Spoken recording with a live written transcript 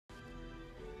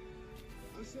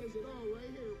says it all right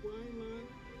here, boy. I ain't lying.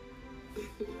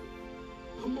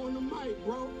 I'm on the mic,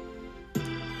 bro.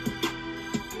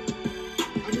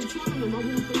 I've been telling them I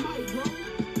want the mic, bro,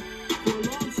 for a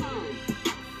long time.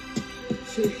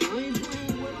 Shit, I ain't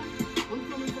playing with them.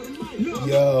 I'm coming for the mic.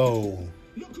 Yo,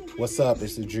 what's up?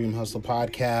 It's the Dream Hustle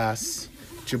Podcast.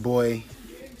 It's your boy,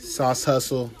 Sauce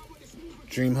Hustle,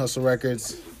 Dream Hustle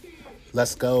Records.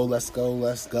 Let's go, let's go,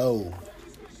 let's go.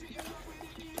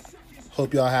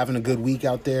 Hope y'all having a good week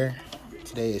out there.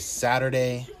 Today is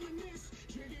Saturday,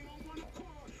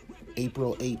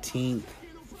 April 18th.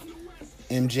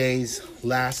 MJ's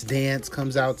Last Dance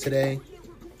comes out today.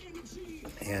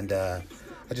 And I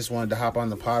just wanted to hop on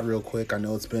the pod real quick. I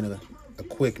know it's been a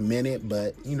quick minute,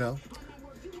 but, you know,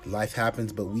 life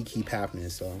happens, but we keep happening.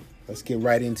 So let's get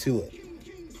right into it.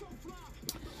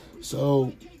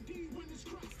 So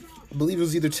I believe it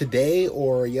was either today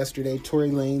or yesterday, Tory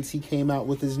Lanez, he came out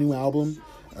with his new album.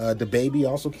 DaBaby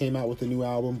also came out with a new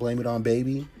album, Blame It On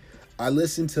Baby. I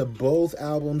listened to both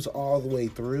albums all the way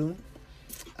through.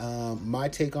 My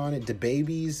take on it,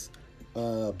 DaBaby's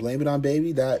Blame It On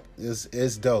Baby, that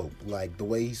is dope. Like the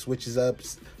way he switches up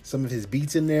some of his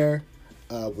beats in there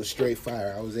was straight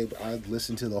fire. I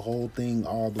listened to the whole thing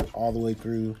all the way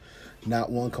through, not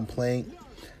one complaint.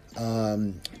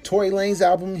 Tory Lanez's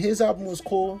album, his album was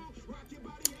cool.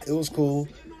 It was cool.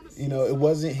 You know, it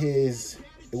wasn't his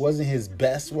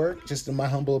best work, just in my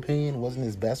humble opinion. It wasn't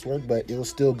his best work, but it was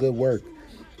still good work.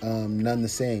 None the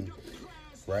same,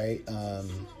 right?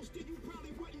 And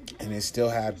it still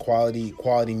had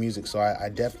quality music. So I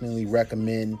definitely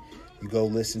recommend you go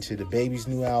listen to DaBaby's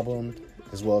new album,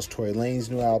 as well as Tory Lanez's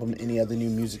new album. Any other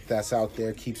new music that's out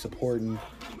there, keep supporting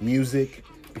music,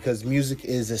 because music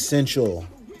is essential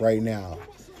right now.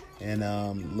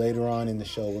 And later on in the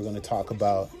show, we're going to talk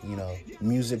about, you know,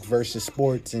 music versus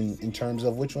sports in terms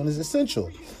of which one is essential,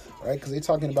 right? Because they're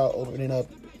talking about opening up,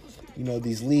 you know,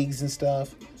 these leagues and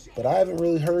stuff. But I haven't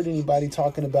really heard anybody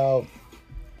talking about,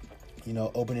 you know,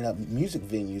 opening up music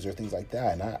venues or things like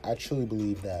that. And I truly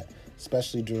believe that,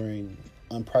 especially during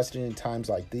unprecedented times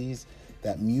like these,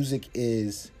 that music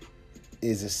is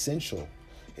essential.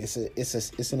 It's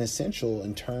an essential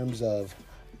in terms of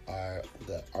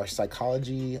our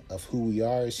psychology of who we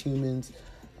are as humans,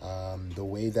 the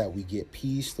way that we get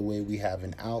peace, the way we have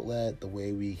an outlet, the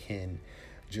way we can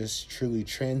just truly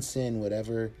transcend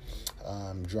whatever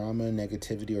drama,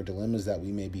 negativity, or dilemmas that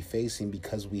we may be facing,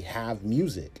 because we have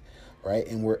music, right?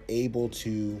 And we're able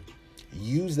to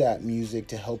use that music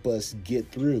to help us get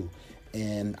through.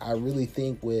 And I really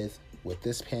think with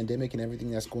this pandemic and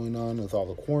everything that's going on, with all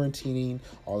the quarantining,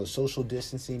 all the social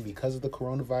distancing because of the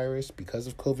coronavirus, because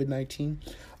of COVID-19,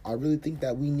 I really think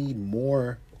that we need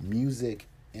more music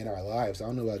in our lives. I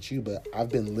don't know about you, but I've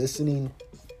been listening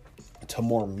to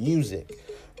more music,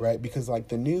 right? Because like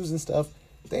the news and stuff,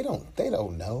 they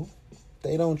don't know.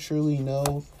 They don't truly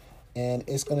know. And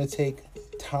it's going to take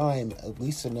time, at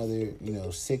least another,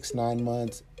 6-9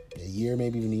 months, a year,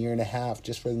 maybe even a year and a half,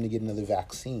 just for them to get another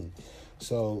vaccine.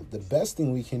 So the best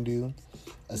thing we can do,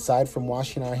 aside from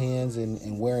washing our hands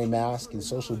and wearing masks and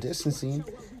social distancing,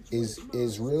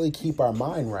 is really keep our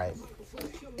mind right.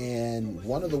 And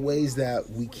one of the ways that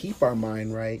we keep our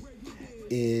mind right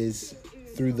is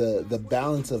through the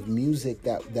balance of music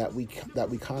that we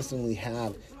constantly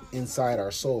have inside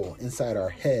our soul, inside our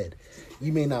head.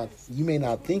 You may not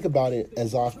think about it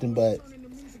as often, but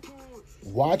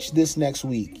watch this next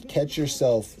week. Catch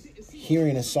yourself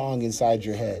hearing a song inside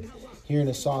your head, hearing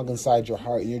a song inside your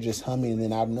heart, and you're just humming, and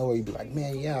then out of nowhere you'd be like,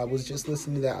 man, yeah, I was just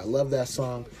listening to that. I love that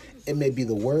song. It may be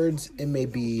the words, it may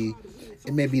be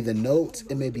the notes,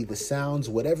 it may be the sounds,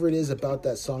 whatever it is about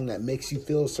that song that makes you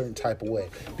feel a certain type of way.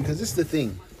 Because this is the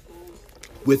thing.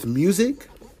 With music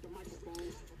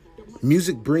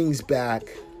brings back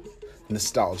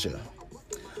nostalgia,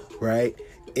 right?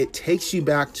 It takes you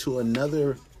back to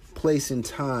another place in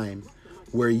time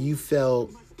where you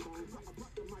felt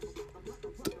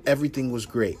everything was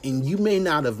great. And you may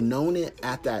not have known it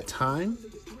at that time,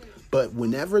 but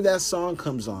whenever that song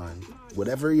comes on,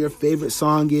 whatever your favorite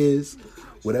song is,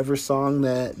 whatever song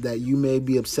that you may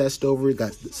be obsessed over,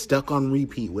 got stuck on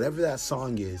repeat, whatever that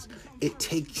song is, it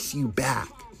takes you back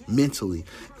mentally.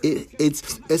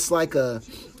 It's like a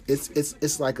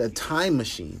time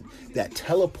machine that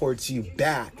teleports you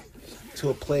back to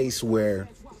a place where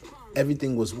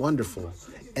everything was wonderful.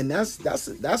 And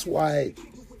that's why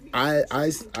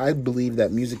I believe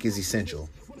that music is essential.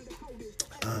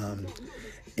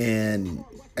 And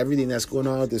everything that's going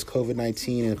on with this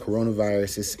COVID-19 and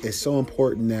coronavirus is so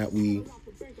important that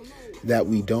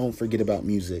we don't forget about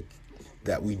music,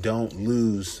 that we don't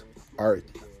lose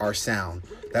our sound,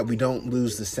 that we don't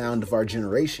lose the sound of our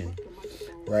generation,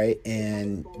 right?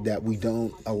 And that we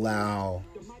don't allow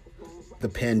the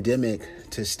pandemic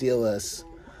to steal us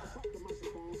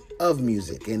of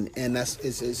music. And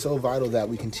it's so vital that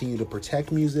we continue to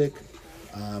protect music.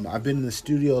 I've been in the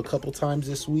studio a couple times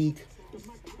this week,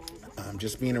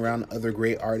 just being around other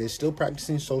great artists, still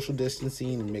practicing social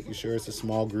distancing and making sure it's a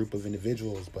small group of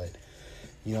individuals. But,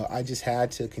 you know, I just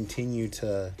had to continue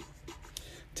to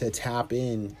tap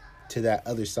in to that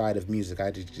other side of music. I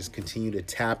just continue to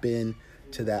tap in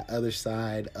to that other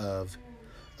side of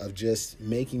just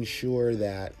making sure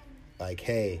that, like,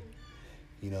 hey,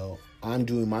 you know, I'm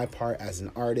doing my part as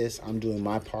an artist. I'm doing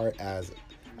my part as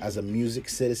a music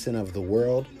citizen of the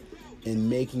world, and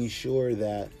making sure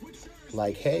that,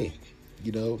 like, hey,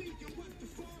 you know,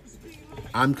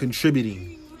 I'm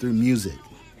contributing through music,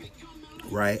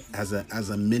 right? As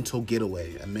a mental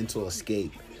getaway, a mental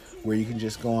escape, where you can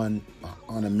just go on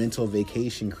a mental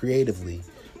vacation creatively,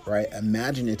 right?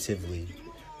 Imaginatively,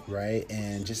 right?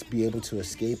 And just be able to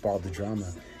escape all the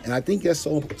drama. And I think that's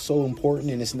so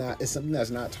important, and it's something that's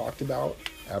not talked about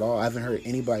at all. I haven't heard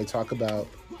anybody talk about,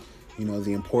 you know,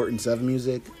 the importance of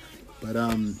music. But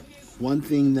one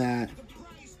thing that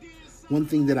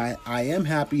I am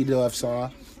happy to have saw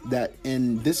that,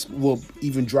 and this will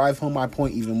even drive home my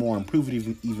point even more, improve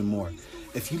it even more.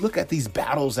 If you look at these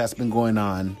battles that's been going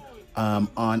on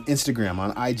Instagram,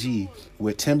 on IG,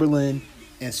 with Timberland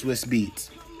and Swizz Beatz,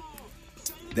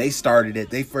 they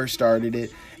first started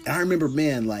it. And I remember,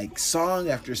 man, like, song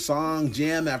after song,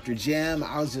 jam after jam,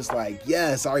 I was just like,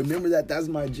 yes, I remember that. That's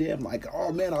my jam. Like,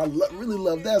 oh, man, I really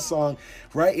love that song,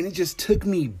 right? And it just took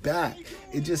me back.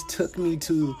 It just took me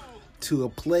to a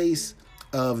place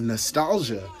of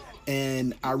nostalgia.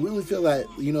 And I really feel that,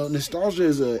 you know, nostalgia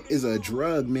is a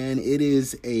drug, man. It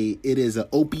is an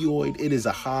opioid. It is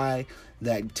a high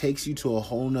that takes you to a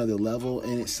whole nother level.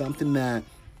 And it's something that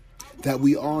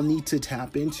we all need to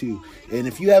tap into. And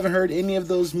if you haven't heard any of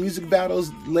those music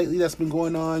battles lately that's been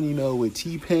going on, you know, with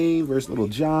T-Pain versus Lil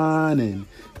Jon, and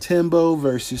Timbo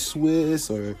versus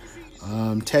Swizz, or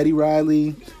Teddy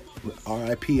Riley,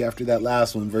 R.I.P. after that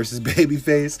last one, versus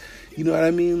Babyface, you know what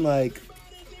I mean? Like,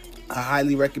 I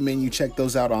highly recommend you check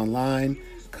those out online,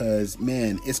 because,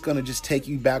 man, it's going to just take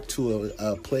you back to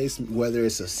a place, whether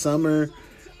it's a summer,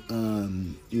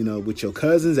 you know, with your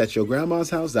cousins at your grandma's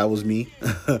house, that was me,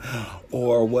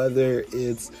 or whether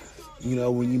it's, you know,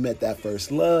 when you met that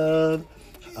first love,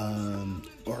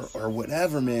 or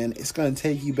whatever, man, it's going to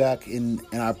take you back, and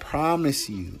I promise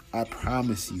you,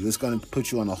 it's going to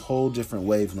put you on a whole different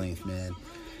wavelength, man.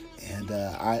 And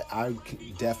I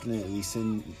definitely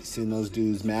send those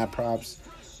dudes mad props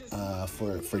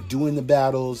for doing the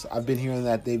battles. I've been hearing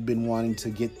that they've been wanting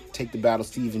to take the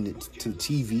battles to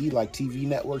TV, like TV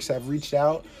networks have reached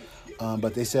out.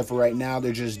 But they said for right now,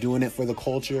 they're just doing it for the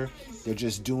culture. They're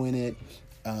just doing it,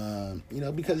 you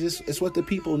know, because it's what the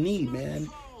people need, man.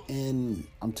 And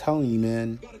I'm telling you,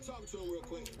 man,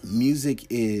 music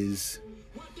is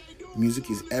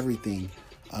everything.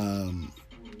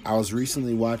 I was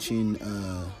recently watching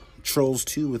Trolls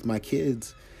 2 with my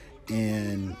kids,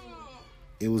 and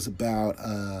it was about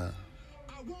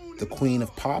the queen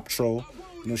of pop, Troll.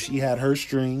 You know, she had her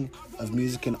string of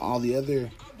music, and all the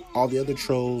other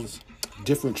trolls,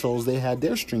 different trolls, they had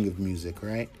their string of music,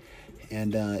 right?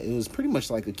 And it was pretty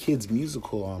much like a kid's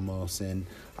musical almost. And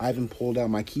I even pulled out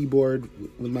my keyboard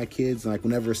with my kids, and like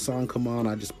whenever a song come on,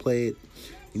 I just play it,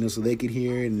 you know, so they could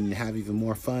hear it and have even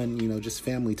more fun, you know, just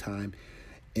family time.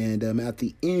 And at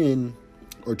the end,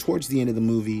 or towards the end of the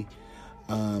movie,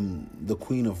 the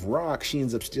Queen of Rock, she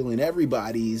ends up stealing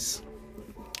everybody's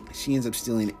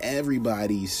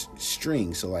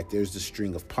string. So like there's the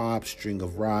string of pop, string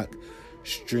of rock,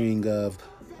 string of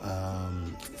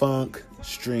funk,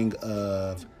 string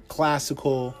of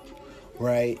classical,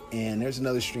 right? And there's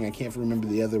another string, I can't remember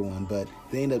the other one, but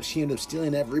she ended up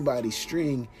stealing everybody's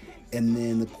string. And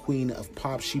then the Queen of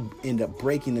Pop, she ended up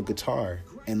breaking the guitar,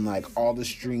 and like all the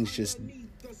strings just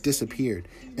disappeared,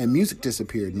 and music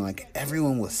disappeared, and like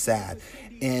everyone was sad.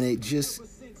 And it just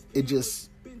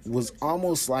was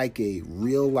almost like a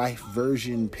real life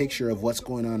version picture of what's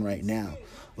going on right now.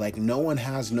 Like no one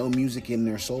has no music in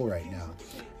their soul right now.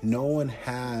 No one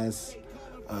has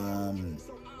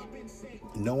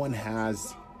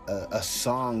a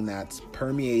song that's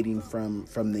permeating from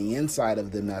the inside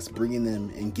of them, that's bringing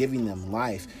them and giving them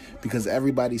life, because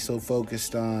everybody's so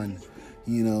focused on,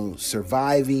 you know,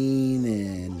 surviving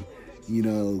and, you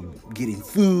know, getting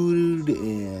food.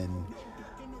 And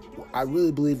I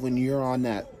really believe when you're on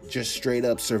that just straight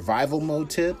up survival mode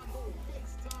tip,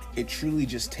 it truly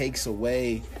just takes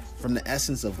away from the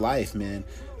essence of life, man.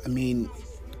 I mean,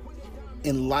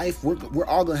 in life, we're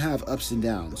all gonna have ups and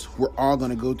downs. We're all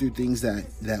gonna go through things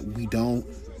that we don't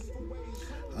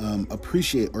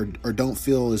appreciate or don't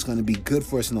feel is gonna be good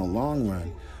for us in the long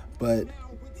run. But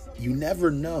you never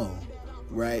know,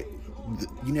 right?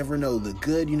 You never know the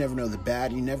good. You never know the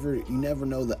bad. You never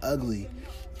know the ugly.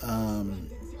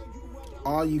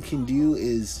 All you can do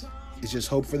is just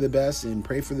hope for the best and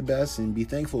pray for the best and be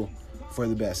thankful for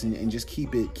the best and just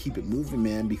keep it moving,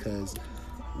 man, because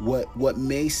what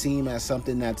may seem as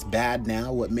something that's bad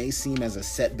now, what may seem as a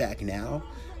setback now,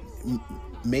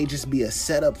 may just be a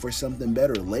setup for something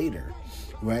better later,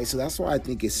 right? So that's why I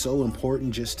think it's so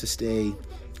important just to stay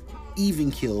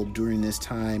even-keeled during this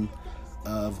time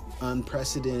of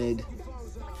unprecedented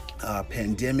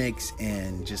pandemics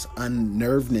and just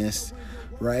unnervedness,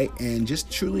 right? And just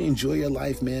truly enjoy your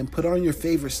life, man. Put on your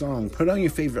favorite song, put on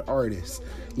your favorite artist,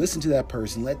 listen to that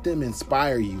person, let them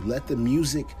inspire you, let the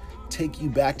music take you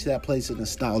back to that place of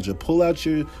nostalgia. Pull out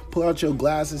your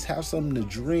glasses, have something to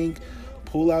drink,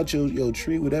 pull out your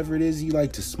tree, whatever it is you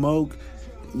like to smoke,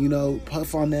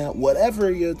 puff on that,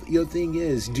 whatever your thing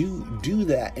is, do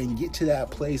that and get to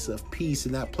that place of peace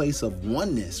and that place of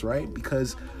oneness, right?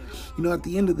 Because, at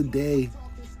the end of the day,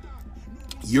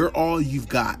 you're all you've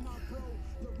got,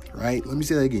 right? Let me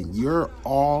say that again. You're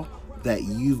all that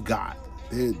you've got.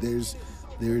 There's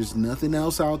nothing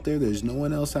else out there. There's no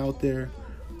one else out there.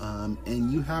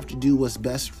 And you have to do what's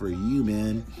best for you,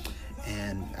 man.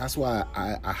 And that's why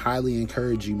I highly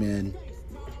encourage you, man.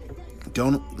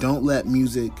 Don't let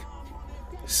music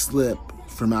slip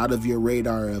from out of your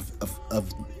radar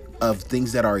of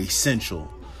things that are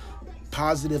essential.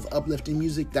 Positive, uplifting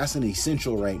music, that's an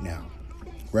essential right now,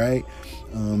 right?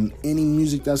 Any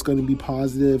music that's going to be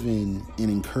positive and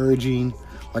encouraging.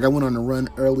 Like I went on a run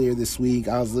earlier this week.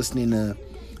 I was listening to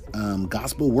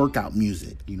gospel workout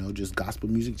music, just gospel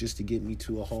music just to get me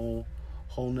to a whole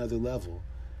nother level,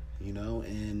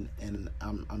 and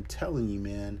I'm telling you,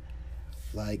 man,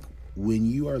 like when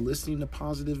you are listening to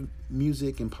positive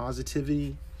music and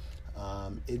positivity,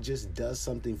 it just does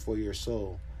something for your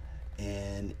soul,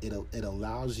 and it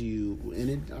allows you,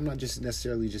 and I'm not just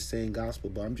necessarily just saying gospel,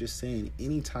 but I'm just saying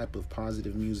any type of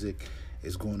positive music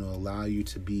is going to allow you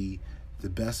to be the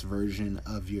best version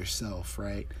of yourself,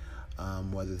 right?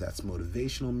 Whether that's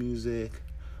motivational music,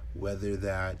 whether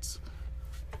that's,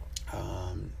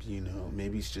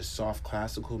 maybe it's just soft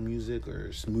classical music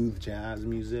or smooth jazz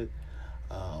music,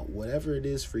 whatever it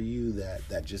is for you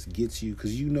that just gets you,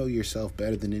 because you know yourself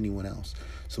better than anyone else.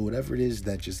 So whatever it is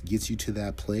that just gets you to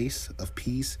that place of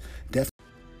peace, definitely.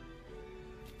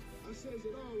 I says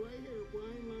it all right here, boy. I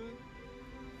ain't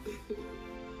lying.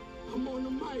 I'm on the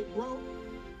mic, bro.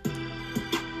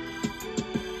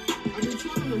 I've been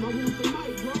telling them I want the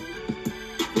mic, bro,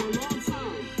 for a long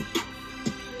time.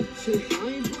 Shit, I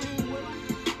ain't playing with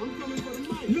them. I'm coming for the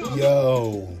mic.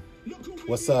 Yo,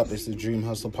 what's up? It's the Dream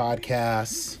Hustle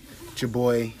Podcast. It's your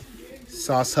boy,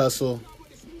 Sauce Hustle,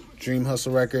 Dream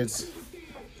Hustle Records.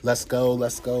 Let's go,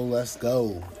 let's go, let's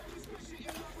go.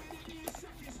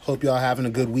 Hope y'all having a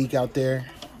good week out there.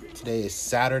 Today is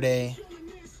Saturday,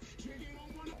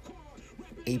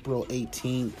 April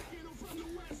 18th.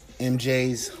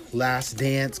 MJ's Last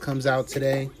Dance comes out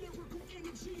today.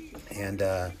 And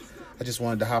I just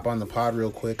wanted to hop on the pod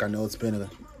real quick. I know it's been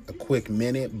a quick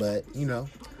minute, but,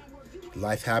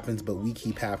 life happens, but we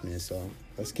keep happening. So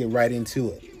let's get right into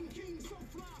it.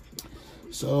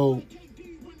 So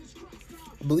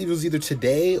I believe it was either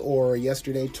today or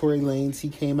yesterday, Tory Lanez, he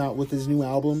came out with his new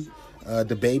album.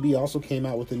 DaBaby also came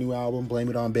out with a new album, Blame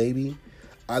It On Baby.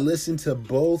 I listened to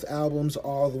both albums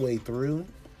all the way through.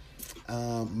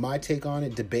 My take on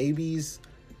it, DaBaby's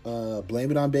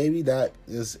Blame It On Baby, that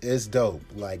is dope.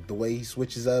 Like the way he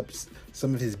switches up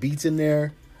some of his beats in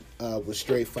there was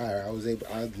straight fire. I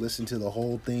listened to the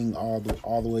whole thing all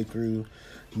the way through,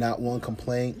 not one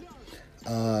complaint.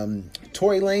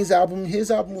 Tory Lanez's album, his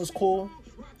album was cool.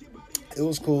 It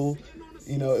was cool.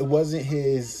 It wasn't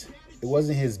his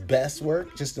best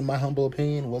work, just in my humble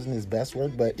opinion. It wasn't his best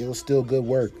work, but it was still good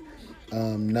work.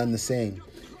 None the same,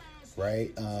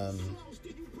 right?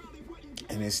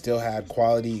 And it still had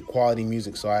quality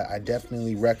music. So I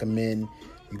definitely recommend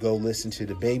you go listen to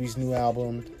DaBaby's new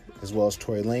album, as well as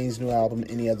Tory Lanez's new album.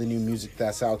 Any other new music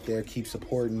that's out there, keep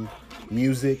supporting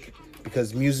music,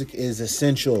 because music is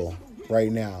essential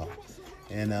right now.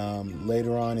 And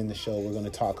later on in the show, we're going to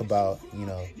talk about,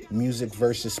 music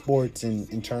versus sports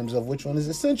in terms of which one is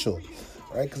essential,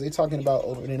 right? Because they're talking about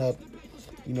opening up,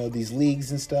 these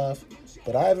leagues and stuff.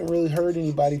 But I haven't really heard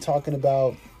anybody talking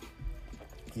about,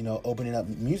 opening up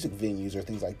music venues or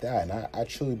things like that. And I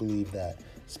truly believe that,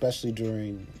 especially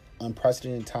during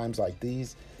unprecedented times like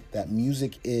these, that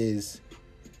music is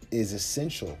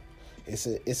essential. It's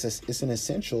an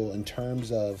essential in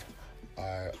terms of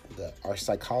our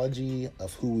psychology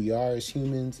of who we are as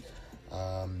humans,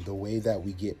 the way that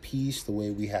we get peace, the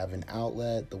way we have an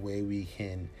outlet, the way we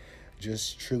can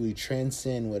just truly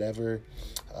transcend whatever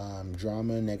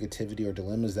drama, negativity, or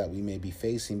dilemmas that we may be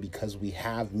facing, because we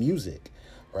have music,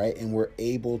 right? And we're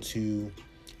able to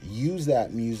use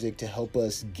that music to help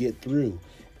us get through.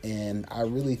 And I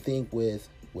really think with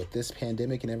this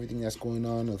pandemic and everything that's going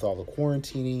on, with all the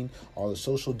quarantining, all the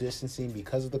social distancing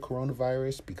because of the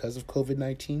coronavirus, because of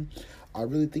COVID-19, I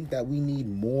really think that we need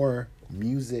more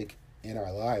music in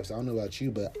our lives. I don't know about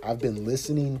you, but I've been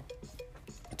listening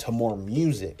to more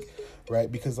music,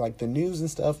 right? Because like the news and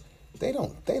stuff, they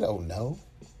don't know.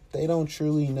 They don't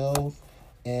truly know.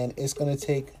 And it's going to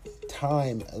take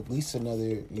time, at least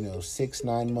another,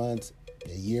 6-9 months,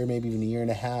 a year, maybe even a year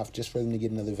and a half, just for them to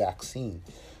get another vaccine.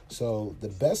 So the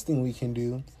best thing we can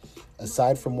do,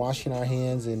 aside from washing our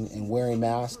hands and wearing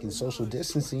masks and social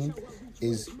distancing,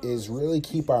 is really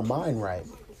keep our mind right.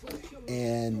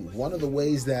 And one of the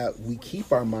ways that we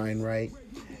keep our mind right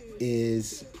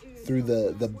is through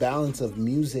the balance of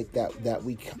music that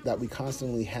we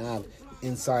constantly have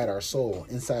inside our soul,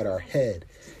 inside our head.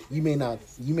 You may not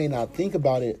think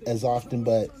about it as often,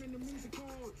 but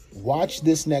watch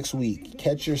this next week.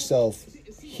 Catch yourself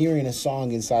hearing a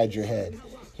song inside your head,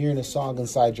 hearing a song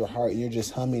inside your heart, and you're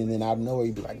just humming, and then out of nowhere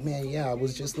you'd be like, man, yeah, I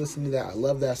was just listening to that. I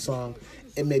love that song.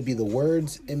 It may be the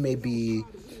words, it may be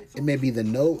the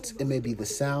notes, it may be the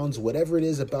sounds, whatever it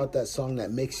is about that song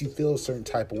that makes you feel a certain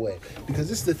type of way. Because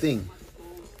this is the thing.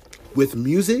 With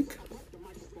music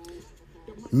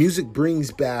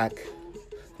brings back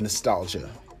nostalgia,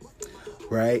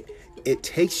 right? It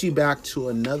takes you back to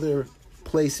another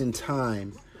place in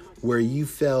time where you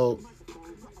felt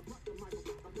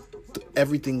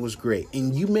everything was great.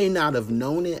 And you may not have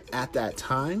known it at that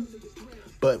time,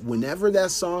 but whenever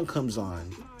that song comes on,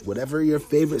 whatever your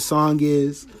favorite song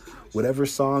is, whatever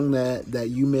song that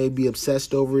you may be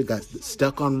obsessed over, got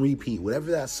stuck on repeat,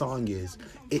 whatever that song is,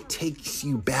 it takes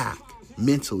you back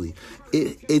mentally.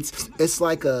 It's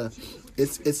like a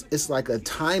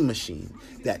time machine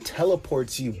that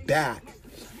teleports you back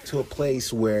to a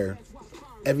place where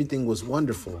everything was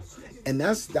wonderful. And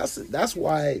that's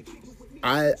why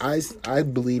I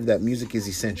believe that music is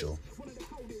essential.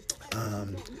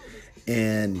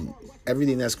 And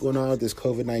everything that's going on with this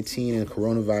COVID-19 and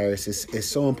coronavirus is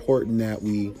so important that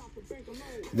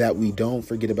we don't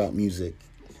forget about music,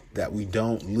 that we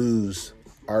don't lose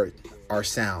our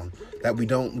sound, that we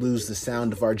don't lose the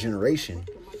sound of our generation,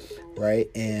 right?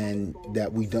 And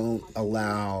that we don't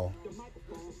allow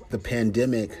the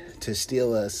pandemic to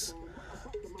steal us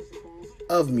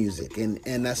of music. And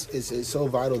it's so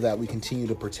vital that we continue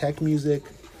to protect music.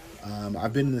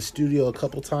 I've been in the studio a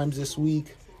couple times this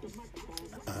week.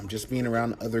 Just being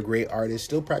around other great artists,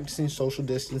 still practicing social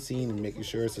distancing and making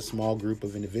sure it's a small group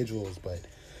of individuals. But,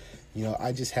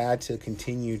 I just had to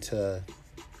continue to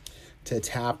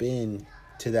tap in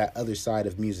to that other side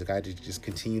of music. I just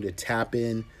continue to tap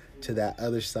in to that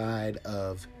other side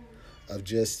of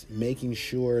just making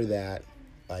sure that,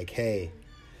 like, hey,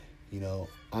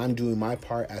 I'm doing my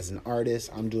part as an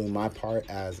artist. I'm doing my part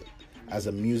as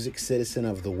a music citizen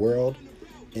of the world,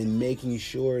 and making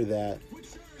sure that,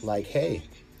 like, hey,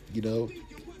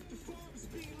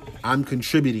 I'm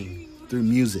contributing through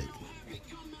music,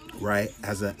 right?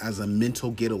 As a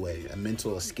mental getaway, a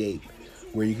mental escape,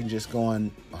 where you can just go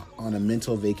on a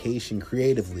mental vacation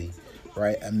creatively,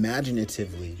 right?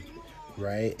 Imaginatively,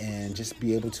 right? And just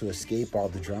be able to escape all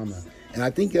the drama. And I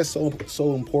think that's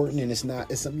so important, and it's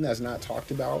something that's not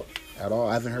talked about at all.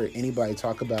 I haven't heard anybody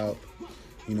talk about,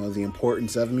 the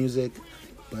importance of music.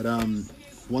 But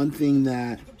one thing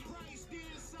that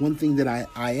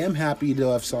I am happy to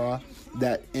have saw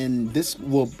that, and this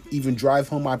will even drive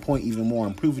home my point even more,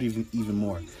 improve it even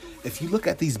more. If you look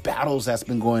at these battles that's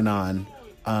been going on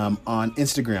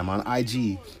Instagram, on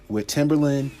IG, with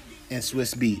Timberland and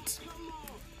Swizz Beatz,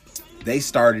 they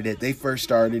first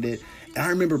started it. And I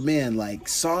remember, man, like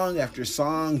song after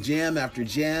song, jam after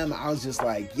jam, I was just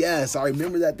like, yes, I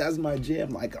remember that. That's my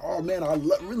jam. Like, oh man, I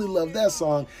really love that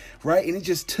song, right? And it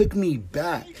just took me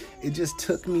back. It just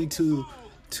took me to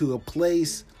a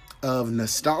place of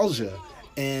nostalgia.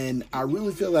 And I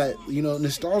really feel that,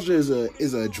 nostalgia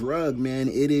is a drug, man.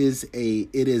 It is an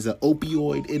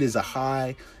opioid. It is a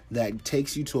high that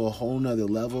takes you to a whole nother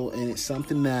level. And it's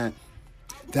something that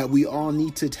we all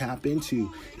need to tap into.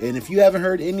 And if you haven't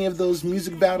heard any of those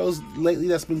music battles lately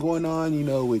that's been going on,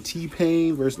 with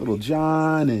T-Pain versus Lil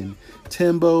Jon, and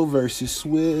Timbo versus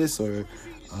Swizz, or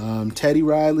Teddy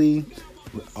Riley,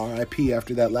 R.I.P.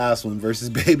 after that last one versus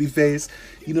Babyface.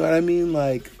 You know what I mean?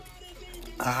 Like,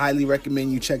 I highly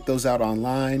recommend you check those out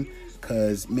online,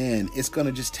 because, man, it's going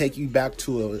to just take you back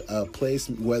to a place,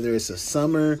 whether it's a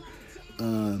summer,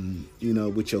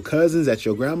 with your cousins at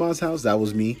your grandma's house. That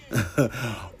was me.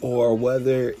 Or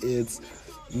whether it's,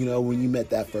 when you met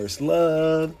that first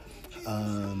love,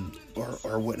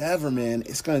 or whatever, man.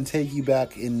 It's going to take you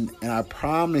back, and I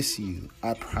promise you,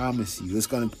 it's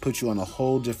going to put you on a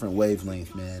whole different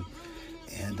wavelength, man.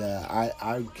 And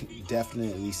I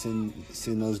definitely send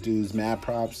those dudes mad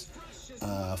props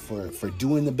for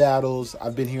doing the battles.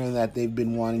 I've been hearing that they've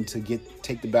been wanting to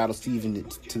take the battles to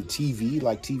TV,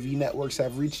 like TV networks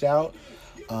have reached out.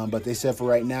 But they said for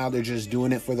right now, they're just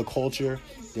doing it for the culture.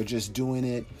 They're just doing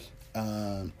it,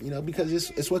 because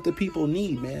it's what the people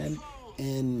need, man.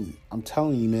 And I'm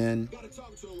telling you, man,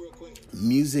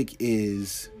 music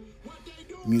is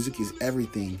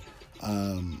everything.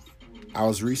 I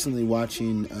was recently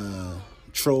watching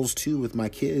Trolls 2 with my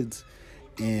kids,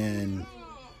 and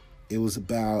it was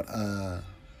about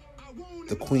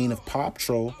the queen of pop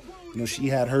troll. She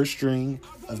had her string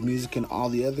of music, and all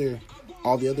the other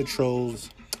trolls,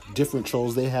 different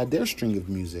trolls, they had their string of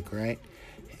music, right?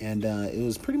 And it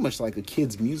was pretty much like a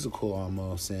kid's musical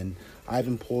almost. And I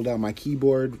even pulled out my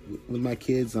keyboard with my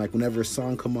kids. Like, whenever a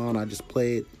song come on, I just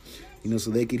play it,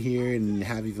 so they could hear it and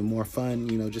have even more fun,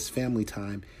 just family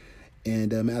time.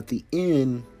 And at the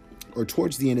end, or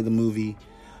towards the end of the movie,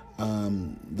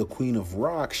 the Queen of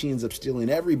Rock, she ends up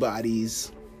stealing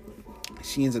everybody's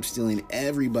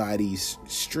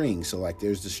string. So, like,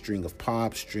 there's the string of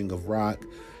pop, string of rock,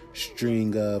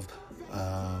 string of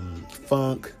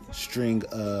funk, string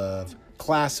of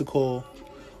classical,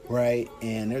 right?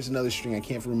 And there's another string, I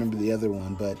can't remember the other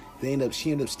one, but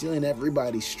she ended up stealing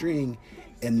everybody's string.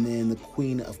 And then the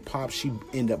Queen of Pop, she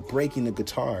ended up breaking the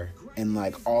guitar, and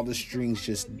like all the strings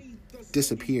just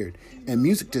disappeared, and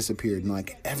music disappeared, and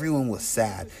like everyone was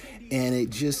sad. And it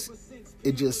just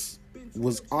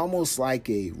was almost like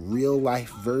a real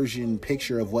life version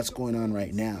picture of what's going on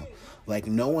right now. Like,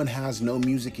 no one has no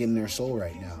music in their soul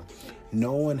right now.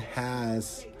 No one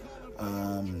has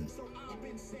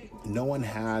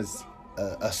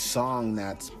a song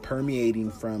that's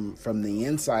permeating from the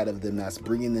inside of them, that's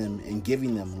bringing them and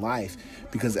giving them life,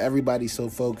 because everybody's so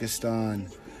focused on,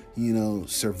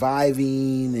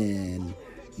 surviving and,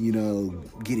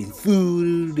 getting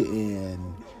food.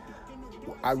 And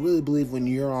I really believe when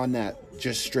you're on that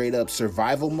just straight up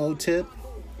survival mode tip,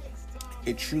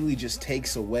 it truly just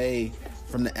takes away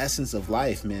from the essence of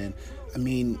life, man. I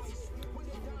mean,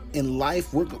 in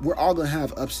life, we're all going to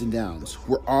have ups and downs.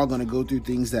 We're all going to go through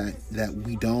things that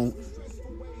we don't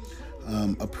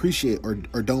appreciate or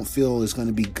don't feel is going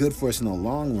to be good for us in the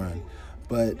long run.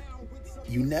 But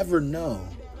you never know,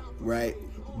 right?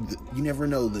 You never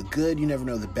know the good. You never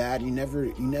know the bad. You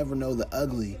never know the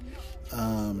ugly.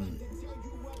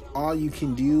 All you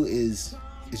can do is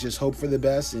just hope for the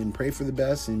best and pray for the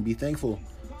best and be thankful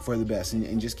for the best,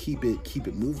 and just keep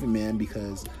it moving, man,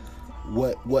 because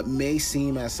what may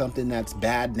seem as something that's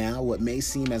bad now, what may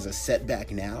seem as a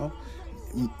setback now,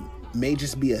 may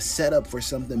just be a setup for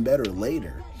something better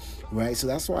later, right? So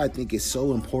that's why I think it's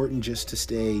so important just to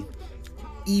stay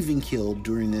even-keeled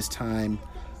during this time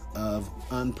of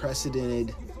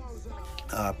unprecedented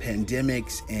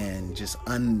pandemics and just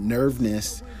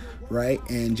unnervedness, right?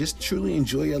 And just truly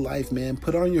enjoy your life, man.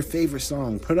 Put on your favorite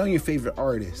song. Put on your favorite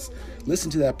artist. Listen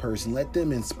to that person. Let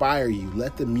them inspire you.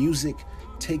 Let the music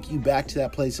take you back to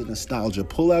that place of nostalgia.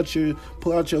 Pull out your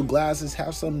glasses.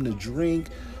 Have something to drink.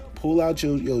 Pull out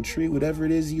your tree, whatever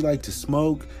it is you like to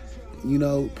smoke.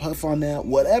 Puff on that.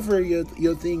 Whatever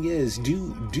your thing is,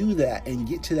 do that and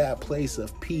get to that place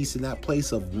of peace and that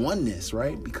place of oneness,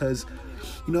 right? Because,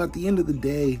 at the end of the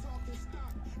day,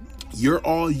 you're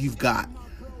all you've got.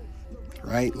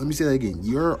 Right? Let me say that again.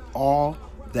 You're all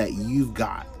that you've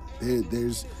got.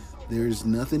 There's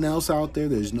nothing else out there.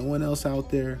 There's no one else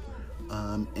out there.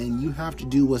 And you have to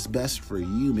do what's best for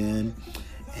you, man.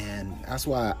 And that's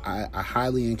why I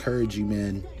highly encourage you,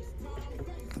 man.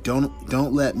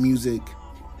 Don't let music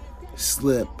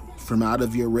slip from out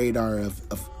of your radar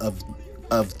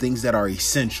of things that are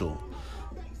essential.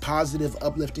 Positive,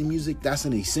 uplifting music, that's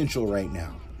an essential right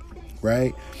now.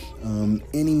 Right?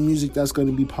 Any music that's going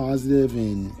to be positive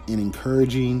and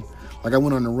encouraging. Like, I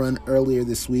went on a run earlier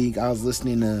this week. I was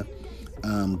listening to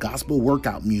gospel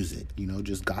workout music,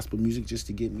 just gospel music just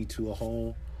to get me to a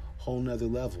whole nother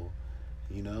level,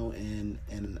 and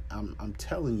I'm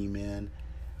telling you, man,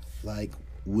 like,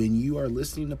 when you are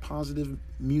listening to positive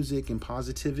music and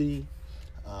positivity,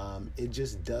 it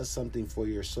just does something for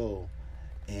your soul.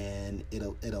 And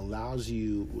it allows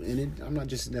you, and I'm not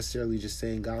just necessarily just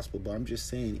saying gospel, but I'm just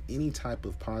saying any type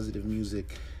of positive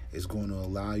music is going to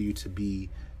allow you to be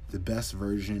the best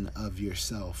version of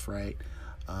yourself, right?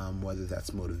 Whether that's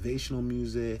motivational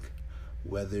music,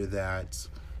 whether that's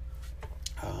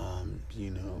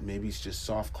maybe it's just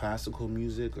soft classical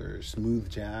music or smooth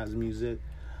jazz music.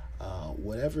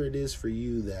 Whatever it is for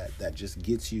you that just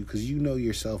gets you, because you know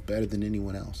yourself better than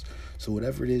anyone else. So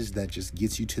whatever it is that just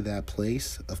gets you to that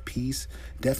place of peace, definitely